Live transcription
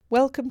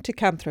Welcome to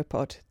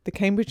Canthropod, the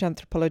Cambridge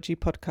Anthropology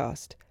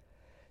podcast.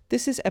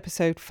 This is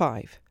episode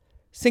 5,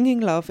 Singing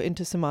Love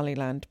into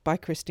Somaliland by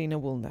Christina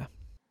Woolner.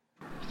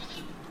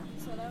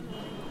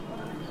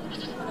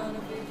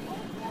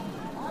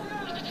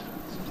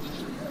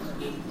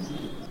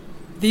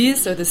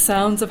 These are the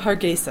sounds of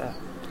Hargeisa,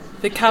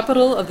 the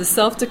capital of the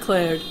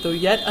self-declared, though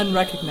yet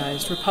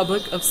unrecognized,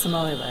 Republic of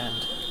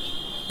Somaliland.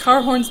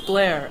 Car horns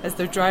blare as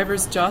their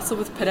drivers jostle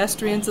with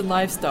pedestrians and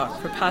livestock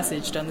for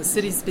passage down the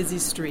city's busy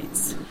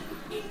streets.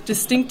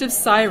 Distinctive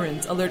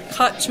sirens alert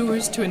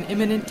khatchoors to an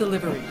imminent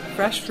delivery,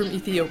 fresh from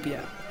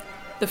Ethiopia.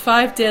 The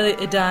 5 daily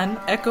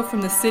Idan echo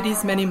from the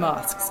city's many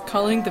mosques,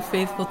 calling the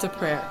faithful to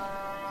prayer.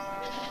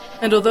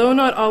 And although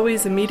not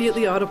always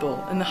immediately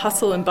audible in the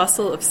hustle and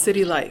bustle of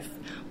city life,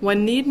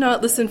 one need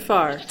not listen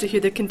far to hear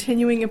the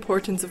continuing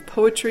importance of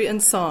poetry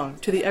and song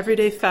to the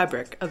everyday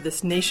fabric of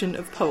this nation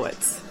of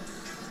poets.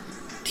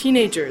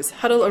 Teenagers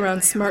huddle around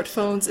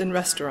smartphones in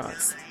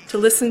restaurants to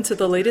listen to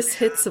the latest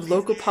hits of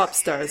local pop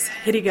stars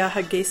Hiriga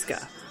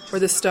Hargeiska or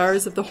the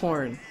Stars of the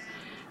Horn.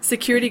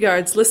 Security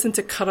guards listen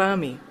to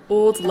Karami,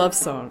 old love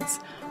songs,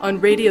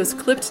 on radios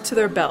clipped to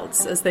their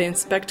belts as they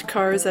inspect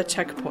cars at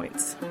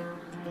checkpoints.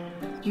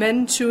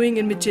 Men chewing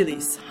in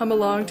Majilis hum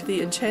along to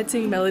the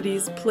enchanting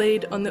melodies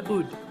played on the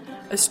oud,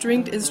 a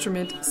stringed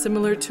instrument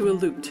similar to a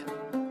lute.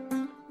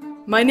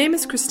 My name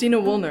is Christina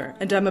Woolner,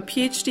 and I'm a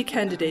PhD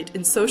candidate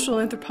in social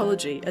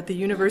anthropology at the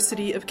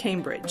University of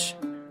Cambridge.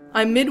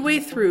 I'm midway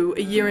through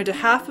a year and a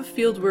half of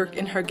fieldwork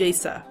in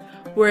Hargeisa,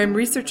 where I'm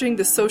researching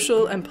the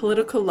social and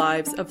political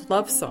lives of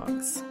love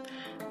songs.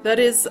 That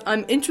is,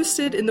 I'm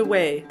interested in the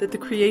way that the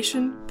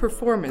creation,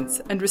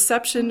 performance, and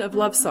reception of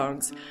love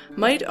songs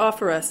might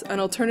offer us an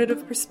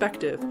alternative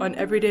perspective on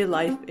everyday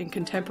life in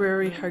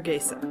contemporary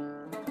Hargeisa.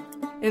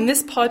 In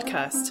this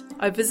podcast,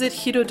 I visit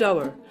Hiro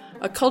Dawer,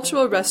 a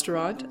cultural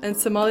restaurant and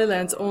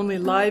Somaliland's only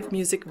live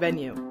music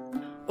venue.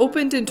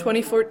 Opened in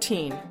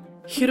 2014,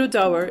 Hiro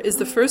Dawer is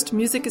the first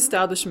music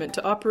establishment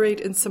to operate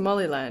in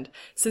Somaliland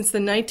since the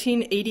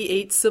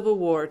 1988 Civil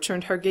War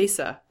turned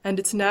Hargeisa and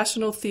its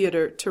national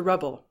theatre to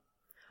rubble.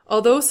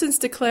 Although since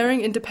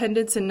declaring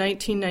independence in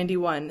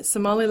 1991,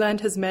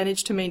 Somaliland has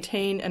managed to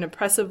maintain an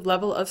impressive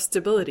level of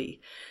stability,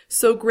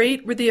 so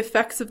great were the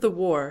effects of the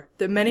war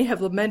that many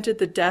have lamented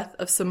the death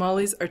of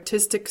Somali's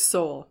artistic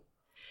soul.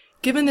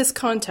 Given this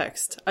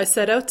context, I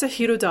set out to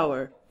Hiro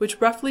Dawer, which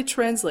roughly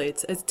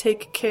translates as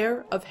take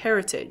care of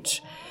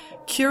heritage,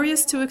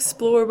 curious to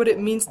explore what it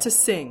means to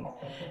sing,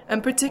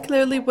 and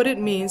particularly what it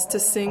means to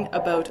sing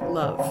about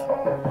love.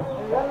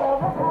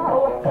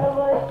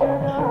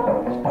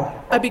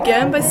 I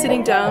began by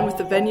sitting down with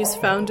the venue's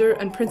founder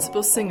and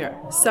principal singer,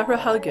 Sarah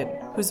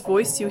Halgan, whose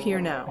voice you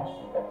hear now.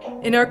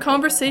 In our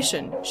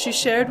conversation, she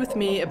shared with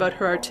me about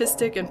her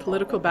artistic and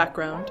political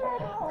background,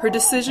 her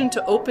decision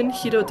to open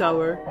Hiro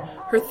Dawer,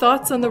 her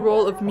thoughts on the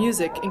role of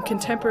music in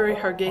contemporary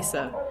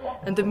Hargeisa,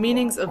 and the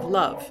meanings of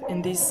love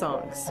in these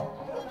songs.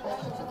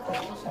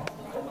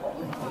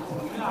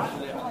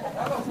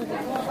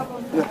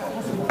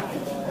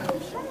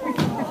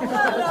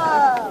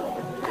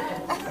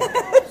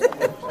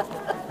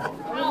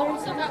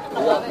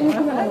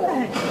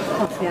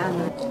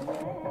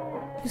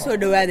 soo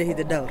dhawaada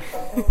Hiro Dawer.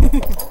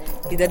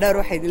 Hiro Dawer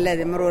waxay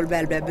leedahay mar walba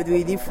albaabadu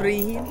idin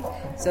furan yihiin.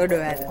 Soo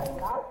dhawaada.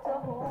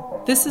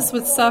 This is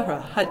what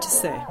Sarah had to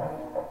say.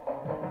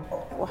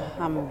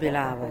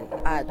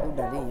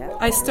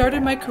 I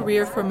started my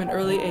career from an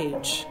early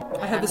age.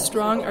 I have a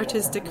strong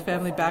artistic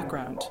family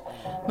background.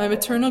 My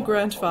maternal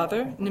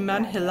grandfather,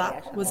 Niman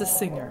Hila, was a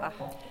singer.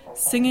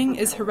 Singing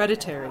is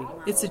hereditary.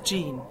 It's a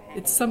gene.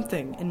 It's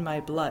something in my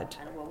blood.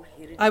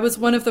 I was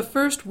one of the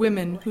first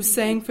women who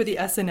sang for the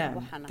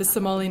SNM, the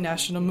Somali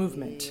National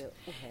Movement.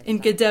 In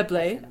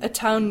Gedeble, a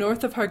town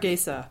north of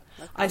Hargeisa,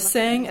 I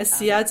sang as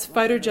Siad's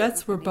fighter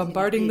jets were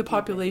bombarding the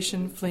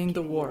population fleeing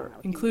the war,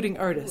 including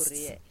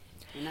artists.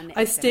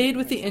 I stayed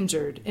with the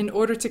injured in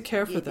order to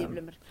care for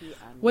them.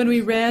 When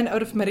we ran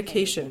out of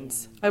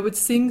medications, I would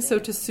sing so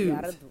to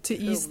soothe, to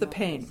ease the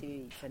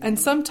pain. And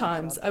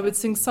sometimes I would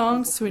sing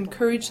songs to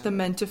encourage the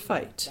men to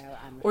fight,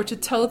 or to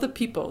tell the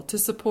people to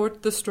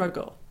support the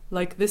struggle,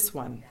 like this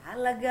one.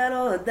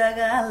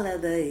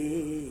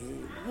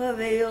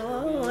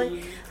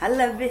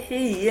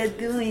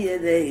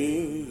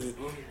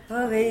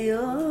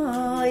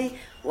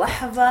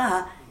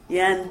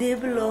 Once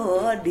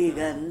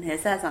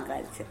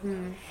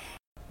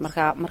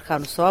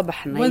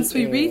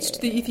we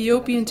reached the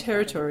Ethiopian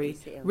territory,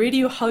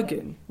 Radio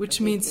Halgan,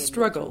 which means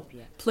struggle,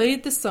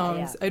 played the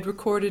songs I'd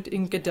recorded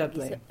in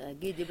Gedeble.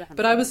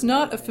 But I was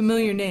not a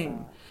familiar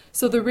name,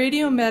 so the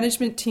radio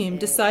management team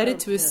decided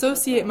to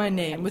associate my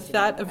name with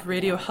that of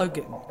Radio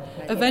Halgan.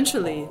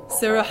 Eventually,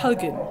 Sarah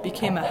Halgan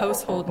became a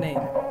household name.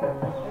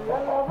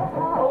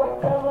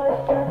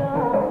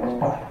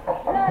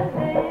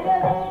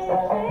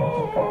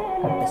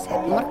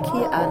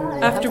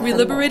 After we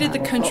liberated the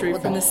country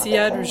from the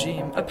Siad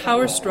regime, a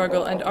power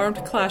struggle and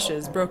armed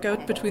clashes broke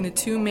out between the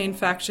two main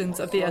factions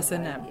of the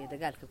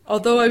SNM.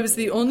 Although I was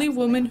the only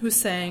woman who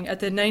sang at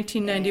the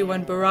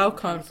 1991 Barao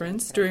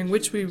Conference, during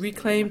which we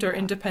reclaimed our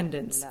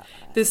independence,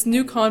 this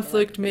new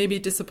conflict made me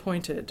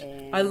disappointed.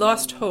 I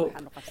lost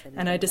hope,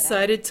 and I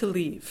decided to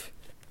leave.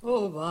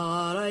 Oh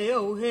bala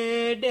yo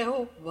hede,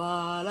 oh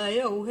bala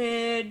yo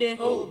hede,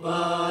 oh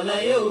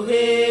bala yo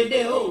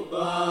hede, oh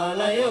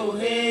bala yo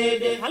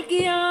hede.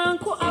 Halkiyan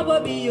ku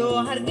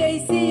ababiyo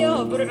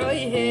hargeysiyo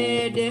burcoy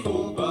hede,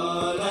 oh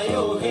bala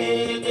yo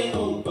hede,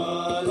 oh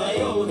bala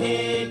yo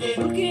hede.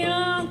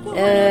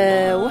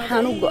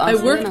 I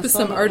worked with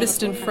some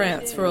artists in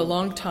France for a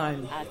long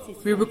time.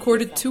 We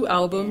recorded 2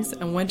 albums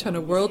and went on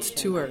a world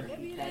tour.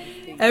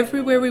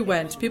 Everywhere we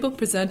went, people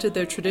presented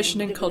their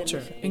tradition and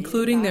culture,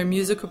 including their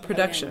musical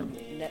production.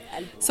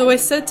 So I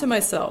said to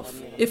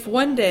myself, if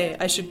one day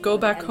I should go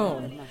back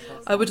home,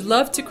 I would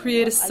love to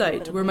create a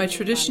site where my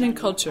tradition and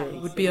culture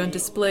would be on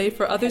display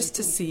for others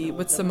to see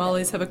what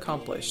Somalis have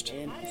accomplished.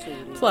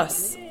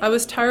 Plus, I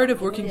was tired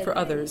of working for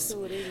others,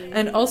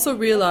 and also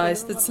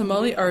realized that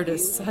Somali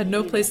artists had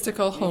no place to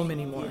call home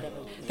anymore.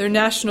 Their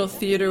national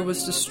theatre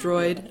was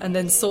destroyed and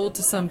then sold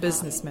to some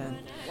businessmen.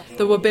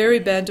 The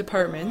Waberi Band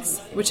apartments,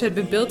 which had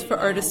been built for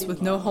artists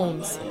with no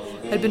homes,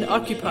 had been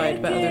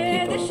occupied by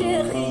other people.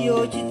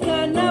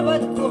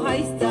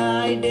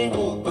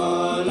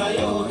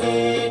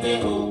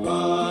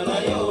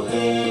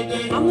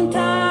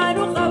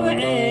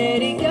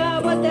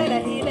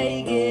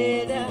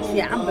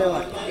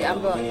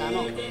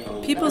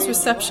 People's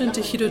reception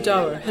to Hido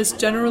Dawar has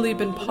generally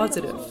been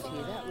positive.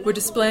 We're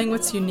displaying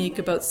what's unique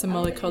about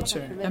Somali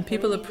culture, and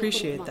people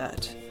appreciate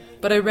that.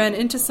 But I ran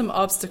into some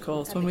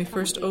obstacles when we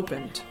first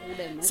opened.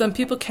 Some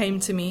people came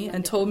to me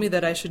and told me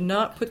that I should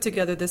not put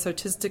together this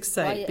artistic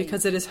site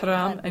because it is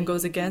haram and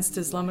goes against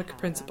Islamic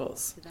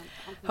principles.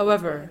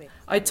 However,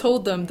 I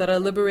told them that I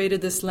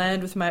liberated this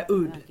land with my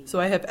oud,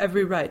 so I have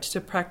every right to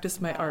practice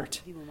my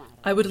art.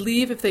 I would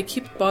leave if they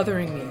keep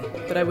bothering me,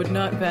 but I would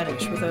not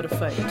vanish without a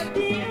fight.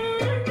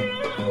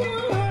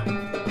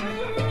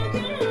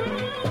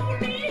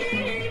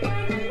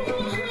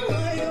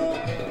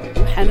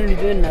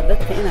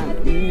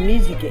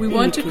 We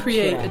want to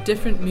create a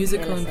different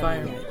musical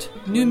environment.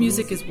 New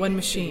music is one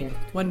machine,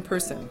 one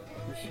person.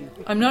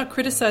 I'm not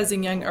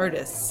criticizing young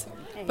artists,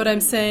 but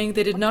I'm saying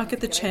they did not get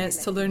the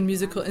chance to learn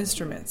musical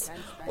instruments,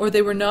 or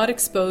they were not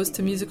exposed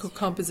to musical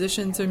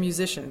compositions or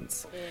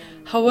musicians.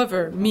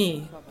 However,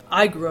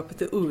 I grew up with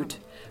the oud,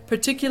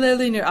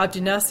 particularly near Abdi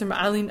Nasser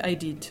Ma'alin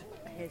Aidid.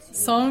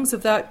 Songs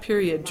of that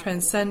period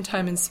transcend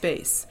time and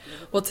space,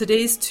 while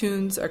today's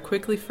tunes are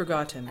quickly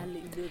forgotten.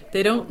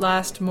 They don't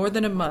last more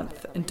than a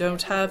month and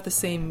don't have the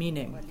same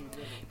meaning.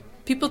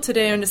 People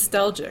today are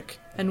nostalgic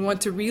and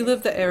want to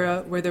relive the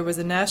era where there was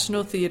a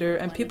national theatre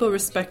and people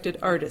respected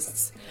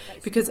artists,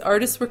 because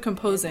artists were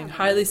composing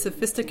highly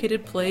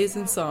sophisticated plays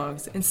and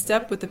songs in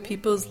step with the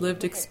people's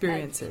lived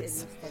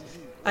experiences.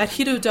 At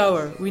Hido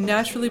Dawar, we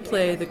naturally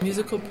play the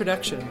musical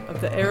production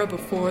of the era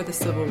before the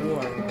Civil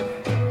War.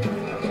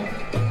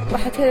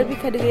 I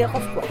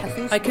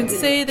can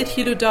say that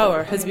Hido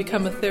Dawar has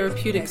become a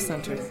therapeutic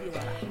center.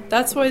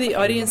 That's why the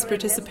audience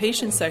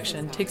participation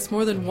section takes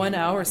more than 1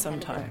 hour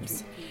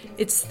sometimes.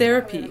 It's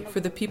therapy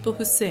for the people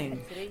who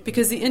sing,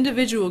 because the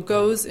individual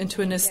goes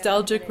into a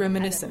nostalgic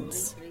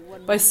reminiscence.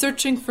 By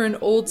searching for an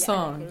old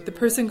song, the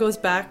person goes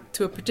back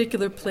to a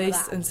particular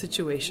place and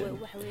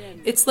situation.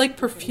 It's like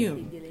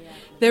perfume.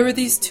 There are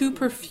these 2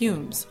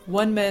 perfumes,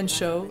 One Man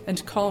Show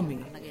and Call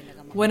Me.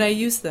 When I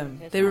use them,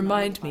 they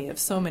remind me of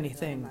so many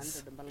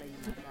things.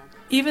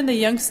 Even the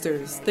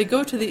youngsters, they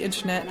go to the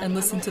internet and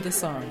listen to the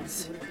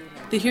songs.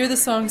 They hear the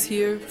songs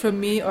here from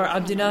me or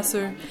Abdi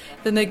Nasser,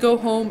 then they go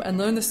home and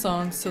learn the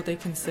songs so they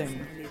can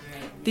sing.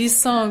 These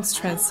songs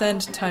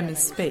transcend time and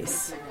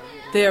space.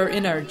 They are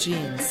in our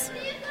genes.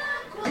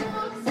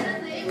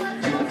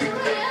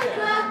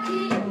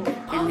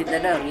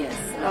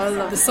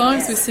 The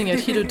songs we sing at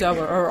Hido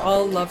Dawar are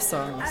all love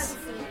songs.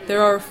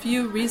 There are a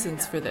few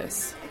reasons for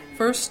this.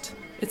 First,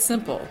 it's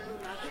simple.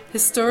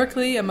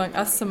 Historically, among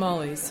us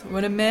Somalis,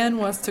 when a man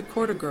wants to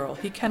court a girl,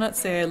 he cannot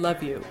say I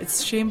love you.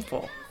 It's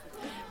shameful.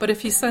 But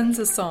if he sends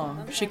a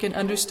song, she can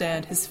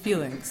understand his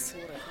feelings.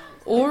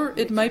 Or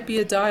it might be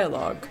a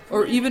dialogue,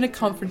 or even a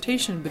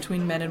confrontation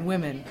between men and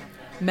women.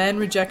 Men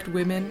reject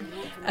women,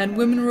 and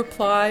women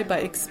reply by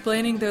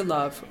explaining their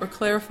love or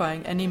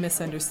clarifying any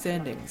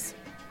misunderstandings.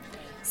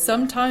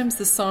 Sometimes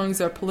the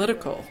songs are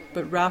political,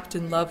 but wrapped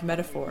in love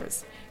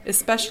metaphors,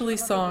 especially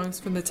songs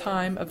from the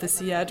time of the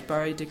Siad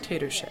Barre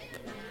dictatorship.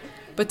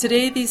 But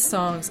today these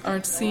songs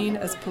aren't seen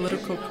as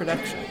political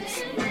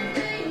productions.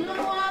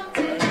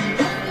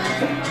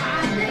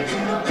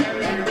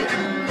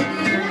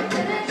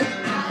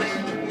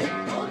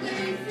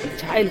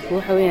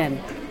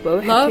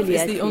 Love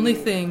is the only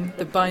thing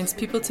that binds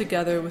people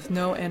together with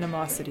no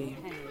animosity.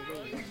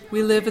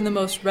 We live in the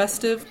most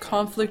restive,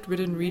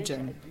 conflict-ridden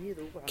region.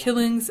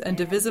 Killings and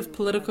divisive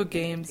political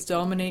games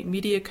dominate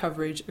media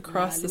coverage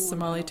across the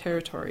Somali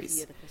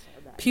territories.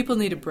 people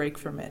need a break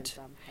from it.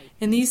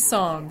 In these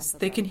songs,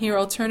 they can hear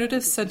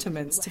alternative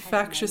sentiments to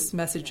factious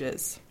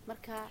messages.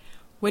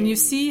 When you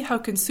see how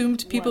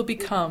consumed people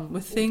become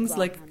with things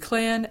like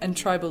clan and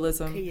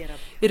tribalism,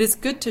 it is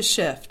good to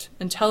shift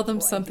and tell them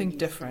something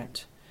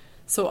different.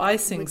 So I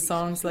sing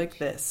songs like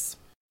this.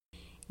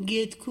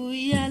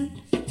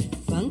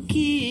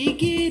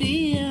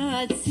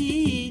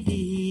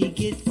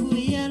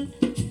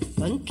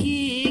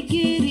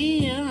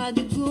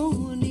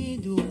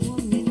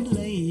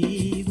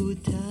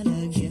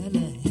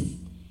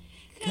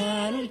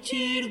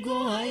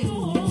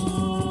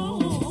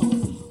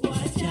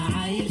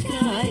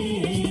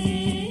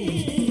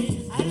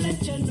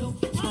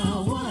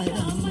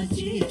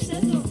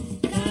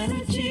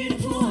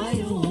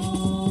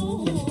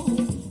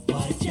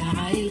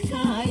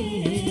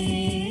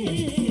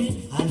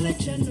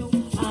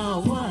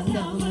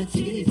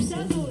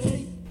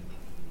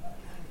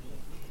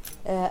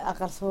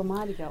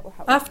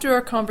 After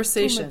our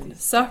conversation,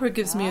 Sahra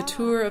gives me a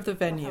tour of the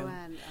venue.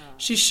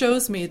 She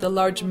shows me the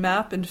large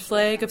map and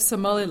flag of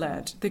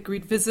Somaliland that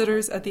greet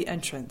visitors at the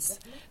entrance,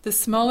 the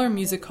smaller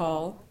music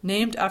hall,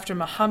 named after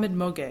Mohammed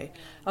Moge,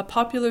 a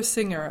popular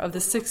singer of the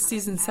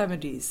 60s and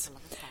 70s,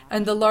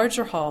 and the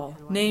larger hall,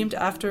 named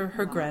after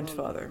her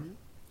grandfather.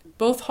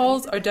 Both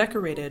halls are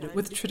decorated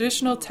with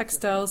traditional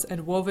textiles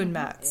and woven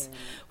mats,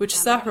 which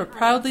Sahra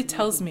proudly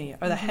tells me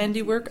are the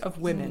handiwork of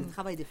women.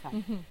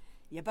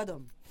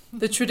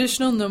 The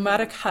traditional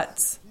nomadic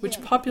huts,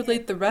 which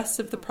populate the rest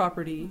of the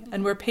property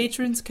and where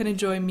patrons can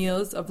enjoy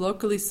meals of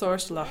locally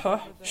sourced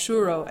lahoh,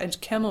 shuro, and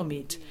camel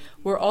meat,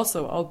 were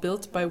also all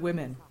built by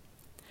women.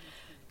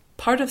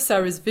 Part of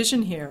Sahra's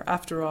vision here,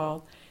 after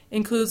all,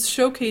 includes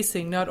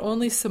showcasing not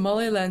only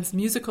Somaliland's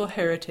musical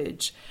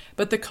heritage,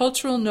 but the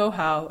cultural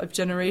know-how of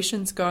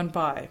generations gone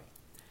by.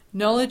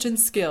 Knowledge and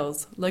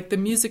skills, like the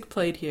music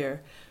played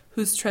here,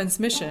 whose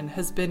transmission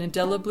has been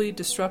indelibly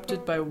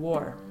disrupted by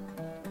war.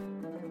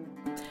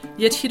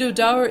 Yet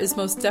Hidodawar is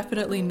most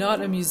definitely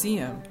not a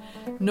museum,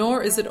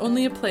 nor is it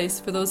only a place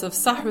for those of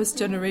Sahra's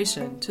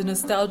generation to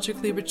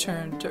nostalgically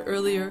return to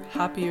earlier,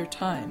 happier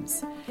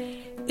times.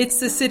 It's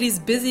the city's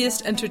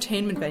busiest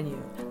entertainment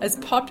venue, as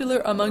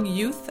popular among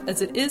youth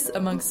as it is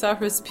among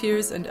Sahra's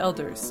peers and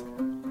elders.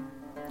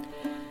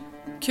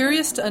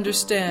 Curious to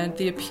understand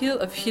the appeal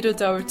of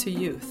Hidodawar to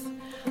youth,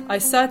 I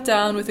sat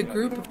down with a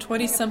group of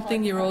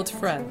 20-something-year-old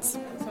friends.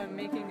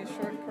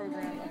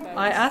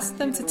 I asked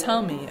them to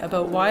tell me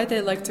about why they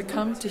like to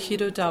come to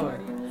Hidodawar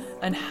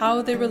and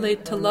how they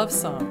relate to love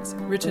songs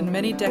written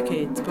many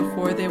decades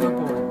before they were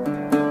born.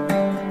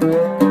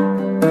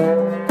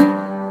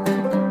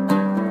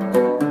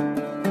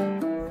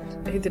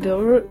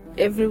 Hidodawar,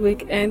 every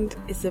weekend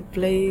is a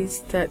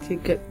place that you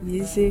get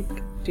music,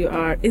 you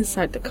are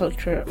inside the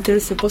culture. There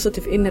is a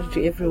positive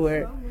energy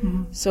everywhere.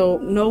 So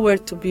nowhere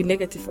to be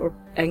negative or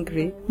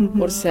angry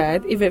or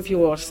sad. Even if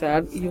you are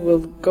sad, you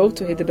will go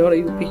to Hidodawar,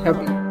 you will be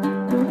happy.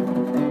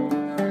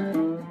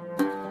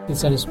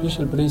 It's a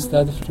special place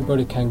that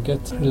everybody can get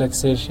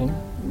relaxation.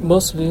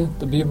 Mostly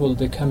the people,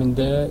 they come in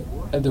there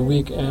at the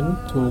weekend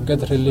to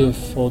get relief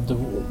for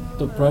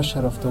the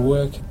pressure of the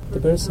work. The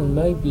person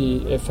might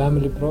be a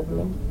family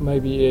problem,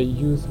 might be a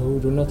youth who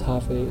do not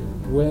have a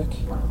work,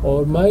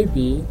 or might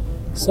be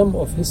some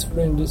of his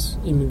friends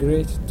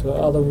immigrate to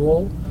other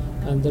world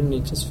and then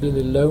he just feel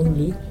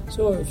lonely.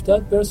 So if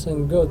that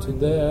person go to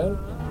there,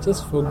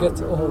 just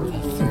forget all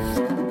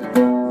that.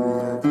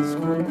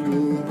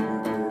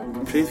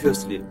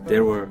 Previously,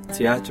 there were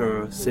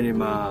theater,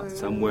 cinema,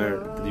 somewhere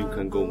that you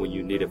can go when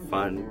you need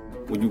fun.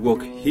 When you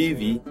work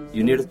heavy,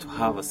 you need to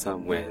have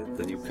somewhere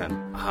that you can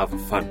have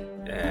fun.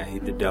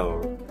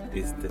 Hidodawar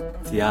is the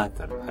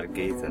theater,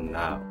 Hargeisa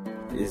now.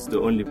 It's the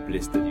only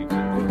place that you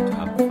can go to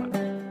have fun.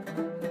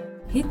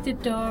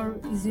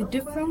 Hidodawar, is it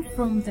different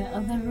from the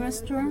other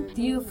restaurant?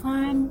 Do you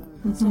find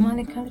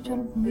Somali culture,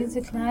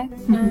 music life,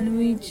 and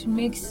which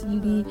makes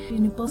you be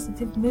in a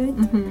positive mood?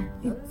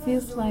 It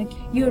feels like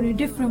you're in a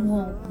different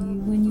world.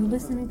 When you're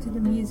listening to the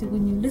music,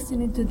 when you're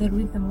listening to the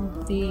rhythm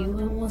of the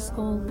what's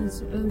called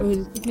is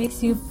it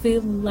makes you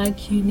feel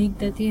like unique,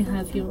 that you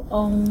have your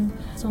own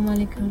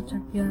Somali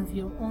culture, you have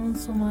your own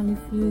Somali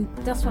food.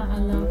 That's why I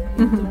love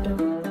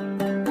Hidodawar.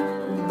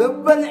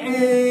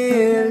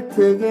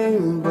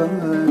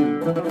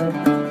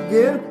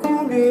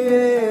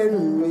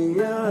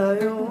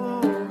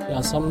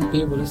 Yeah, some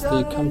people,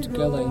 they come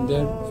together in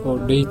there for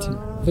dating.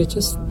 If it's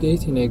just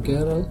dating a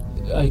girl,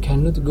 I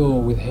cannot go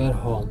with her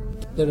home.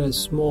 There are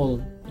small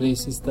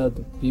places that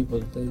the people,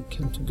 they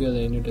come together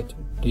in order to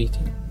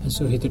dating. And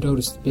so Hidodawar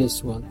is the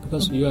best one,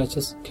 because you are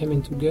just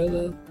coming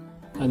together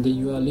and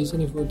you are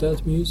listening for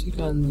that music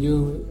and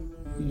you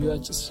are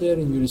just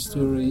sharing your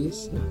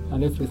stories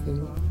and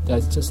everything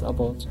that's just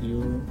about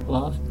your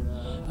life.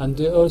 And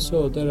there are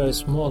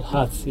small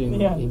huts in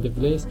the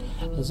place.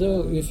 And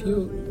so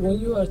when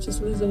you are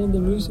just listening to the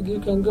music, you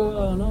can go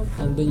on up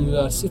and then you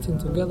are sitting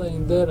together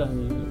in there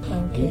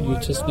and you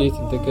just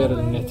dating the girl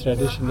in a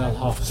traditional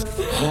house.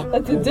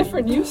 That's a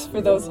different use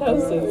for those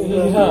houses.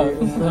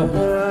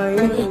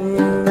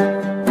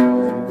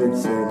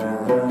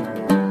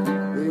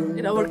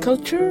 our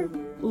culture,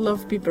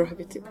 love be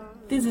prohibited.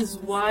 This is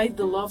why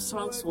the love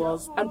songs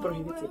was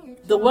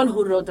unprohibited. The one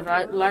who wrote the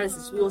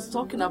lyrics, he was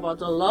talking about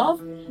the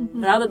love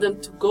rather than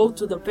to go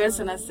to the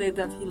person and say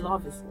that he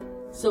loves.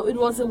 So it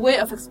was a way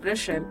of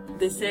expression.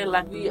 They say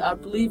like we are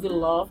believing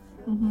love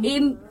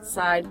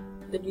inside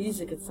the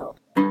music itself.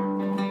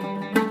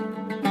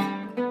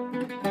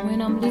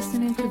 When I'm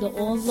listening to the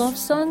old love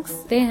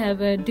songs, they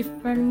have a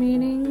different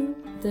meaning.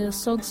 The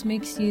songs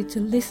makes you to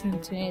listen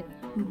to it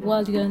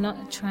while you're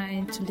not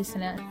trying to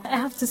listen at. I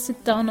have to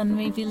sit down and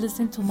maybe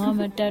listen to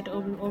mom or dad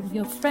or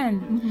your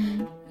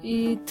friend.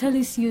 It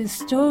tells you a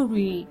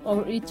story,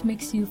 or it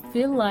makes you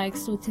feel like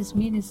so this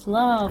means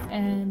love,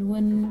 and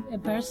when a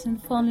person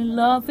fall in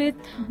love with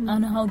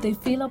and how they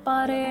feel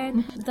about it.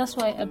 That's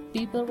why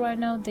people right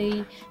now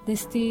they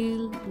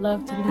still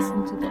love to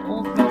listen to the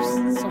old love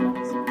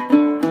songs.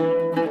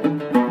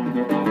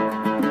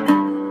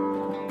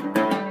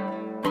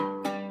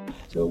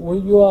 So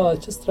when you are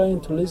just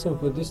trying to listen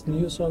for these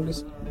new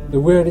songs, the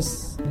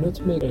words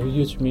not make a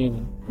huge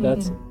meaning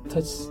that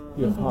touches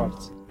your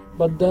heart.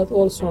 But that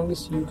all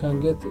songs you can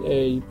get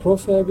a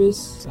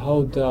proverbs,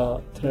 how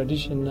the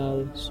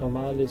traditional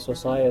Somali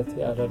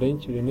society are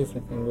arranged in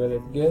everything, whether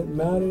they get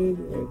married,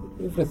 or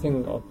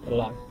everything of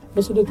life.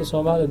 Mostly the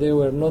Somali, they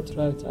were not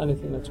write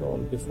anything at all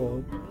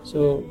before.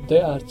 So they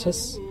are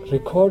just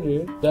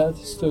recorded that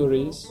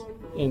stories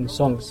in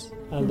songs.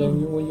 And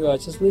then when you are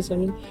just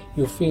listening,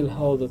 you feel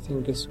how the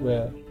things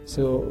were.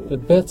 So the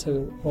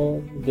better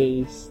old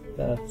days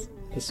that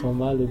the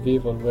Somali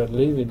people were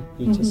living,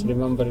 you just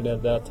remember it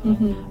at that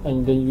time.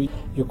 And then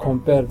you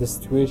compare the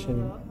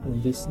situation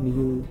in this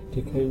new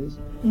decades,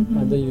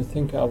 and then you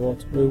think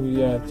about where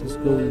we are just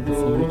going in the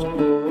future.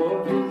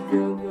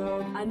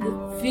 And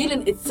the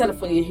feeling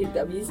itself when you hear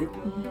the music,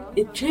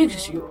 it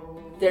changes you.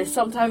 There's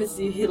sometimes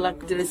you hear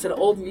like there is an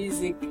old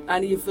music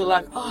and you feel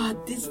like,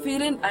 this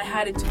feeling, I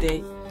had it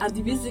today. And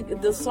the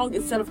music, the song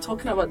itself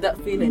talking about that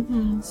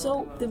feeling.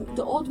 So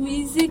the old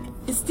music,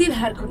 it still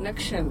had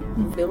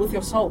connection with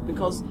your soul,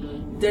 because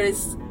there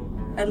is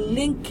a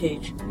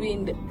linkage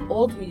between the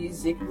old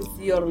music with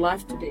your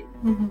life today.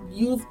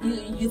 You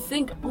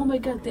think, oh my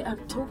God, they are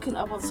talking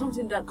about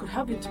something that could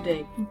happen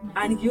today.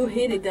 And you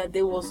hear it that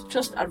they was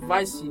just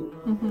advise you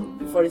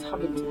before it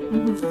happened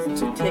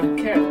to take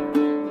care.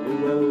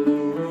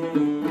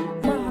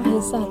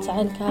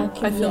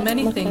 I feel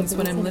many things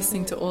when I'm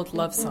listening to old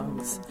love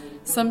songs.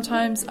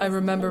 Sometimes I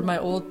remember my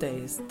old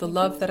days, the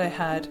love that I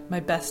had,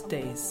 my best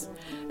days.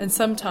 And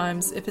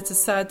sometimes, if it's a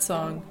sad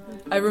song,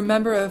 I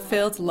remember a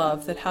failed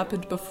love that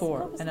happened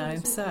before and I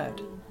am sad.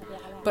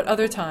 But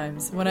other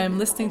times, when I am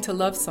listening to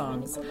love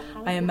songs,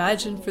 I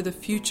imagine for the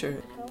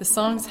future. The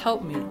songs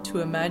help me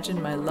to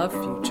imagine my love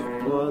future.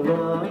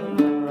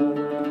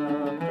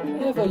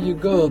 Whenever you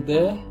go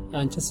there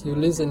and just you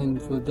listening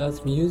for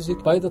that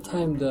music, by the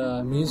time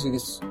the music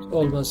is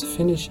almost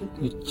finished,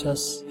 you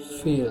just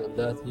feel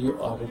that you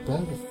are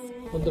rebirth.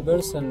 When the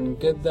person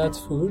get that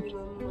food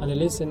and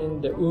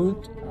listening the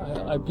oud,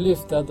 I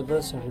believe that the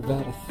person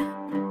rebirth.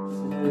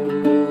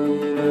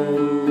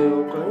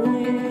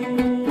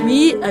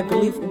 Me, I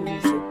believe in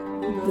music.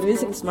 The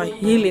music is my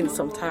healing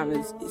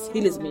sometimes. It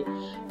heals me.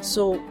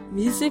 So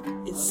music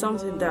is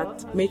something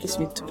that makes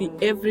me to be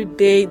every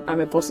day I'm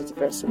a positive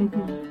person.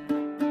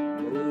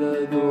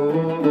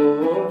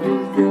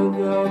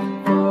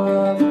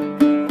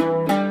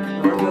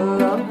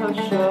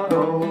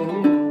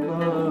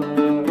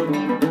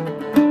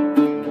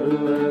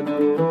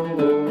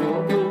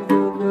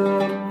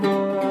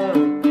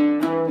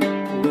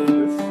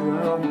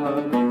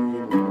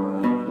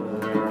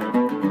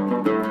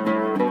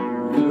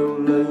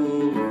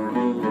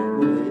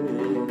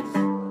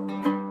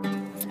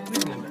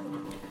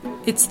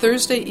 It's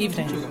Thursday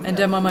evening, and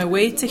I'm on my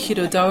way to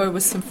Hirodawa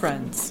with some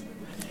friends.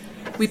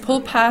 We pull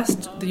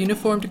past the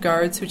uniformed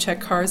guards who check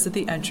cars at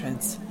the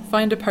entrance,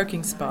 find a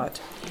parking spot,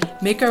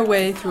 make our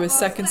way through a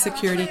second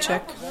security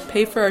check,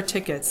 pay for our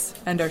tickets,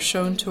 and are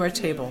shown to our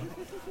table.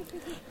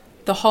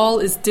 The hall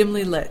is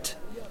dimly lit,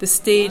 the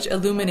stage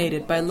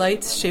illuminated by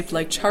lights shaped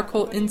like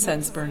charcoal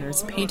incense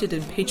burners painted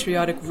in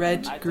patriotic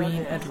red,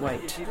 green, and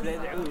white.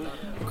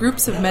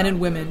 Groups of men and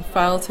women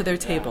file to their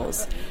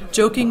tables,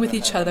 joking with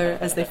each other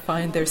as they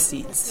find their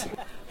seats.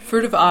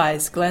 Furtive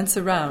eyes glance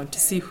around to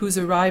see who's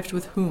arrived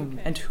with whom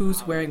and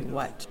who's wearing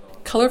what.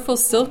 Colorful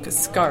silk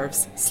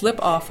scarves slip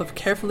off of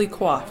carefully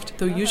coiffed,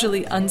 though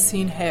usually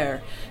unseen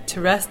hair, to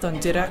rest on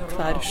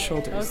dirak-clad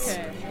shoulders.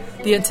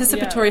 The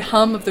anticipatory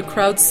hum of the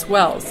crowd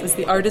swells as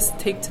the artists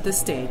take to the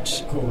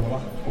stage.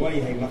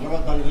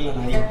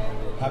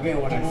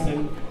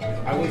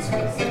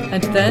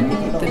 And then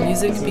the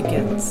music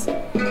begins.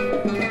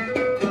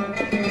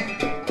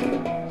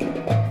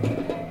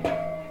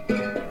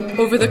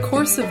 Over the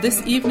course of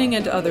this evening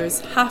and others,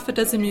 half a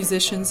dozen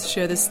musicians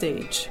share the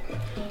stage.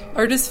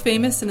 Artists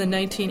famous in the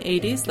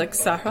 1980s like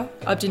Sahra,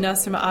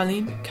 Abdinasir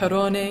Maalim,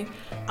 Karone,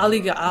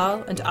 Ali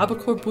Gaal, and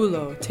Abakor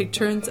Bulo take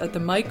turns at the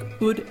mic,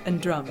 oud,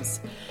 and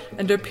drums,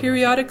 and are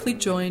periodically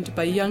joined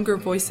by younger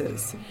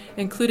voices,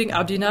 including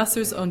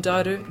Abdinasir's own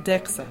daughter,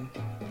 Deksan.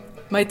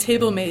 My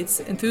table mates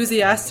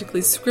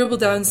enthusiastically scribble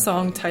down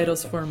song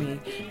titles for me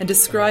and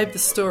describe the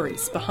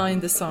stories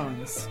behind the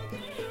songs.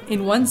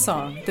 In one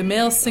song, the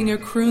male singer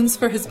croons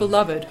for his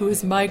beloved who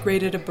has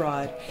migrated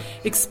abroad,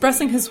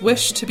 expressing his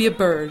wish to be a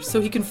bird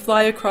so he can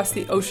fly across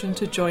the ocean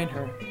to join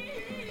her.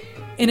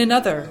 In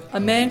another, a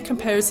man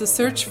compares the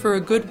search for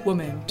a good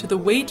woman to the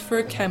wait for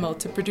a camel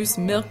to produce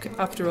milk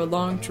after a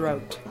long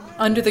drought.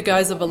 Under the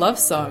guise of a love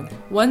song,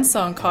 one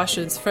song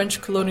cautions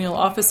French colonial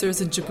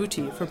officers in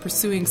Djibouti for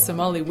pursuing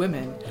Somali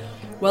women,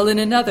 while in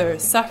another,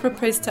 Sahra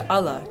prays to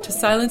Allah to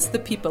silence the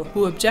people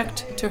who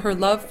object to her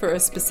love for a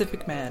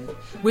specific man.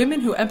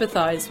 Women who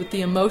empathize with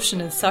the emotion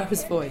in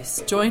Sahra's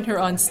voice join her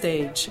on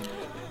stage,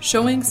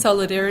 showing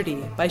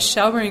solidarity by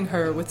showering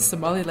her with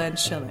Somaliland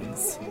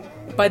shillings.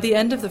 By the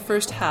end of the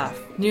first half,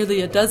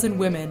 nearly a dozen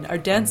women are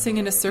dancing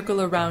in a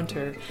circle around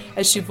her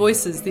as she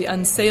voices the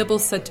unsayable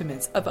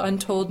sentiments of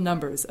untold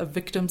numbers of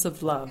victims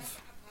of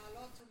love.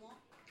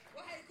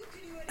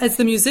 As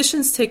the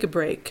musicians take a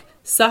break,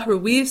 Sahra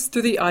weaves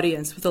through the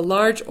audience with a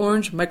large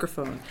orange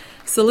microphone,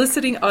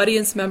 soliciting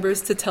audience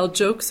members to tell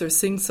jokes or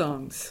sing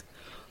songs.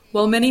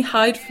 While many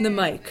hide from the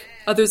mic,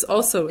 others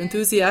also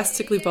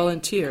enthusiastically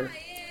volunteer.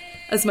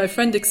 As my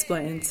friend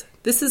explains,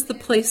 this is the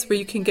place where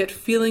you can get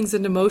feelings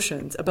and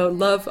emotions about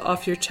love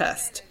off your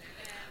chest.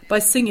 By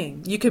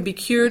singing, you can be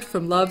cured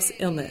from love's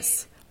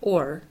illness,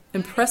 or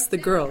impress the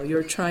girl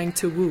you're trying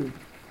to woo.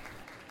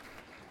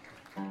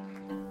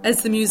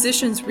 As the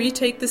musicians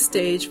retake the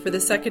stage for the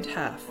second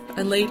half,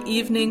 and late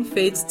evening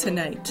fades to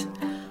night,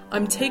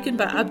 I'm taken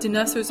by Abdi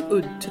Nasser's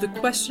oud to the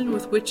question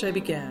with which I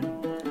began.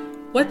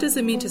 What does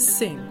it mean to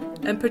sing,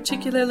 and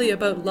particularly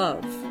about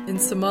love, in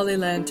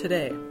Somaliland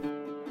today?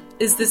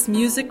 Is this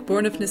music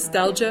born of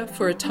nostalgia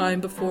for a time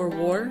before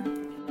war?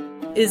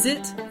 Is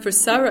it, for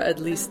Sahra at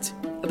least,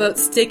 about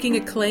staking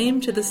a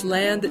claim to this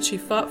land that she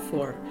fought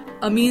for,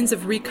 a means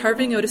of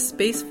recarving out a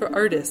space for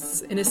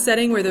artists in a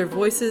setting where their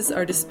voices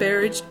are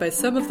disparaged by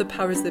some of the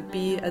powers that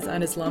be as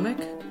un-Islamic?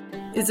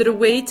 Is it a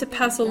way to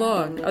pass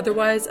along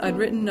otherwise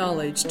unwritten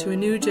knowledge to a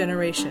new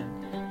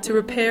generation, to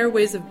repair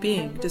ways of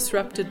being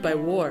disrupted by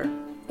war?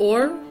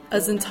 Or,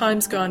 as in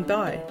times gone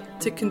by,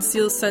 to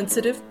conceal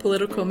sensitive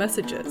political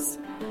messages?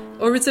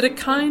 Or is it a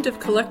kind of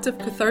collective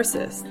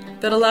catharsis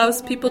that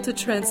allows people to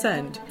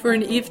transcend, for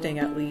an evening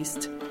at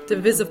least,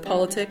 divisive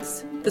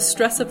politics, the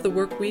stress of the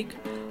work week,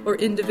 or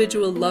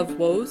individual love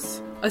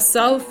woes? A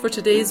salve for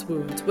today's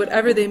wounds,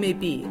 whatever they may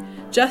be,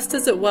 just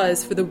as it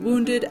was for the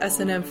wounded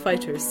S&M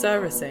fighters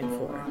Sahra sang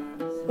for.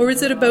 Or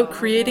is it about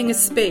creating a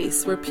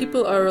space where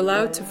people are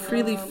allowed to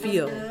freely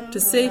feel, to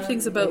say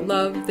things about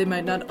love they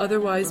might not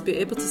otherwise be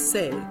able to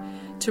say,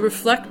 to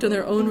reflect on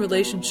their own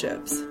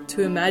relationships,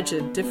 to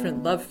imagine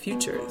different love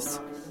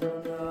futures?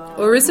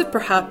 Or is it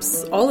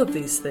perhaps all of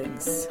these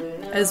things?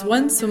 As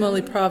one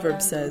Somali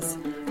proverb says,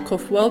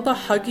 Kofwelba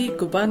hagi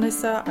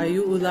gubanisa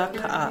ayu ula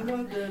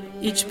ka'a.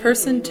 Each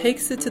person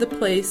takes it to the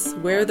place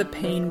where the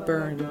pain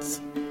burns.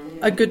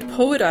 A good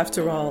poet,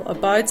 after all,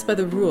 abides by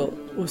the rule,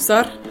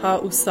 usar ha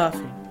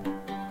usafi.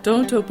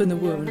 Don't open the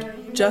wound,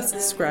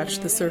 just scratch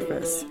the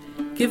surface.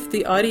 Give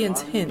the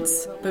audience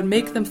hints, but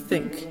make them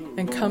think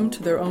and come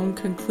to their own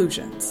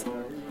conclusions.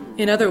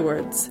 In other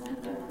words,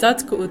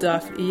 datku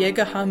udaf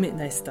iyega ha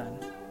mitnaistan.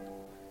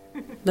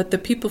 Let the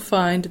people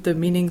find the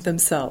meaning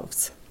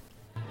themselves.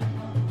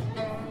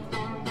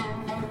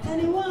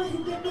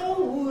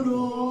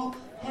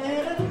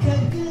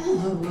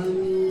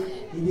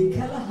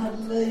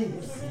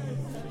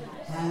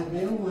 Have